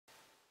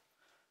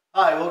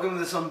Hi, welcome to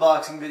this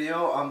unboxing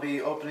video. I'll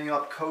be opening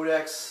up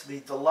Codex,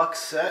 the Deluxe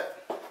set.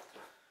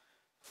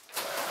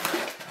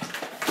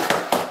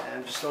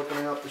 And just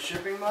opening up the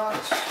shipping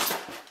box.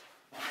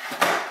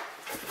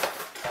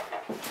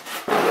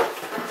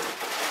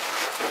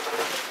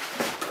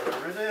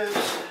 There it is.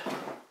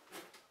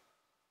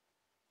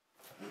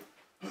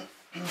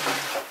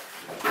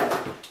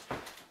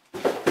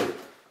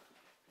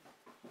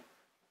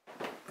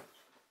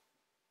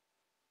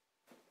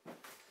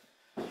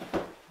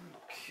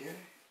 Okay.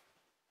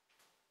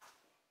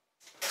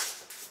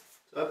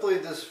 So I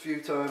played this a few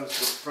times with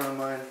a friend of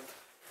mine,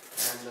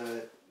 and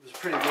it was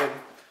pretty good.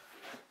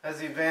 Has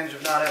the advantage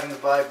of not having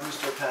to buy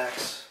booster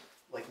packs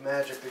like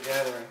Magic the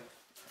Gathering.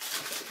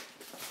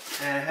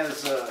 And it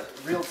has a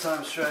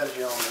real-time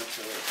strategy element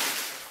to it.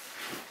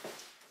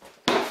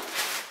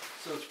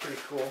 So it's pretty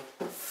cool.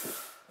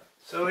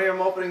 So here I'm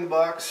opening the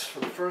box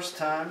for the first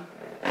time.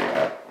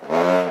 And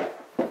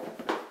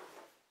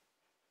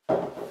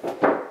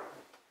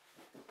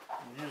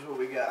here's what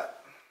we got.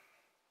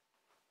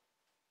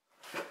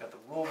 Got the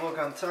rule book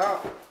on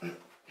top.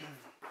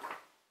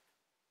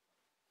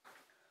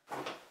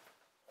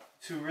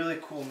 Two really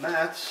cool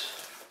mats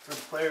for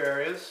the player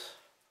areas,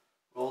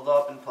 rolled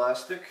up in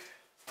plastic.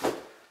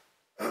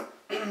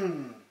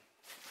 And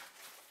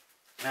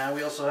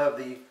we also have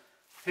the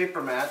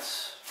paper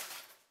mats.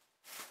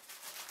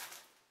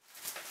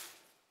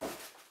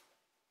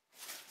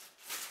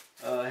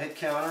 Hit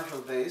counter for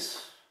the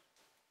base.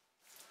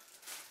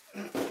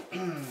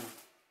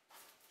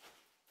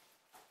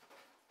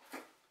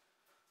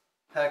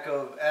 Pack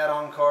of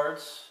add-on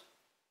cards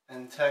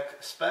and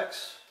tech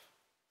specs.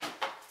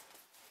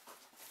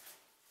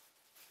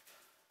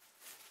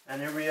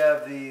 And here we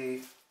have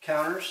the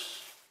counters.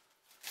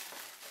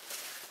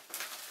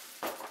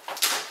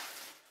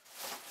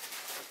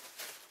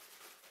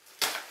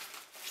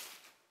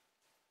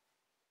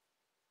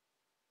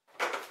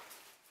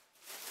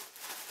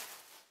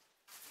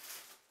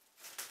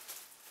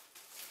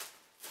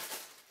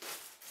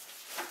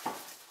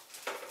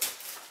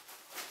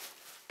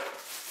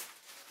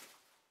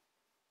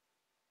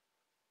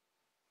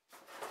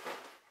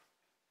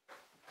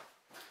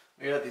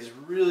 We got these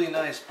really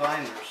nice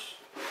binders.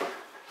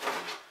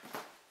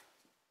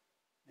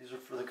 These are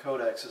for the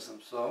codexes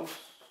themselves.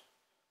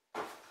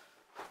 So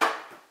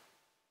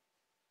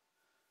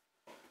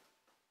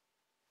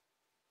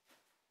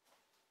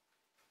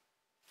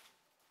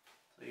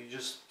you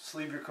just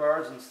sleeve your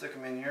cards and stick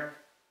them in here.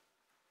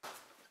 So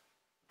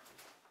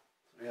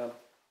we have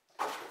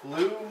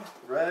blue,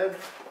 red,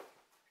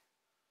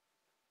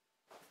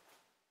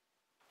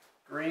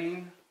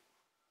 green,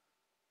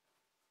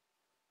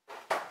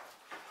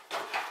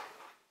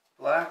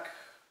 black,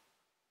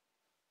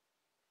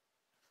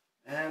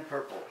 and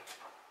purple.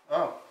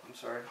 Oh, I'm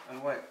sorry,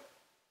 and white.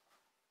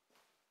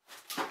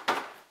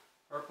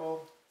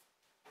 Purple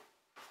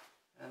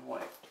and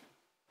white.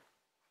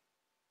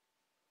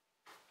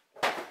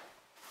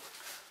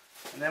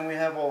 And then we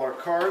have all our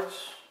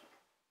cards.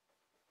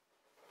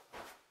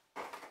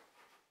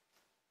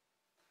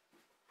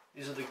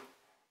 These are the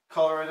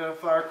color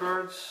identifier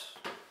cards.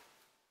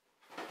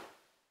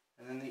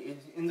 And then the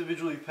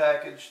individually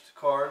packaged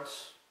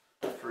cards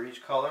for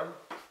each color.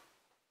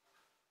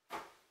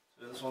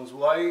 So this one's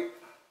white,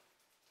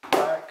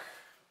 black.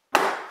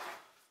 Oh,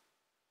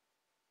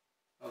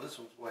 this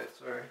one's white,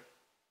 sorry.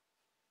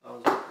 That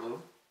was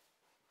blue.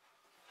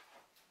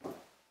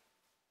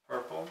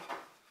 Purple,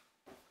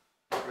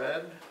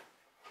 red,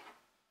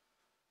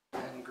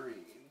 and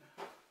green.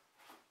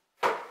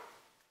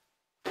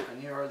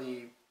 And here are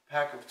the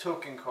pack of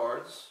token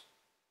cards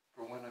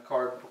for when a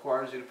card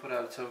requires you to put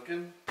out a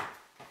token.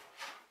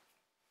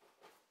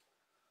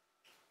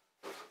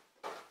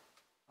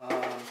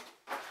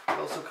 It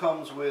also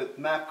comes with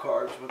map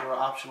cards, which are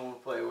optional to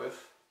play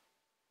with.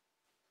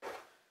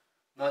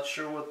 Not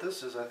sure what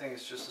this is. I think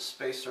it's just a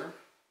spacer.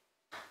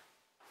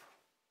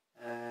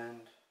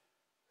 And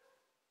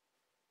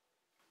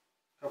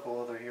a couple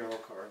other hero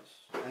cards.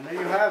 And there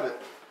you have it.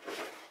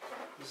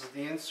 This is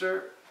the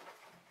insert.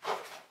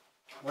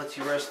 Lets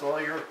you rest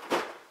all your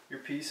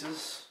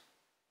pieces.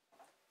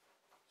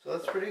 So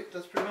that's pretty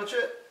much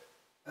it.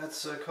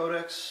 That's a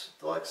Codex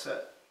Deluxe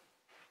set.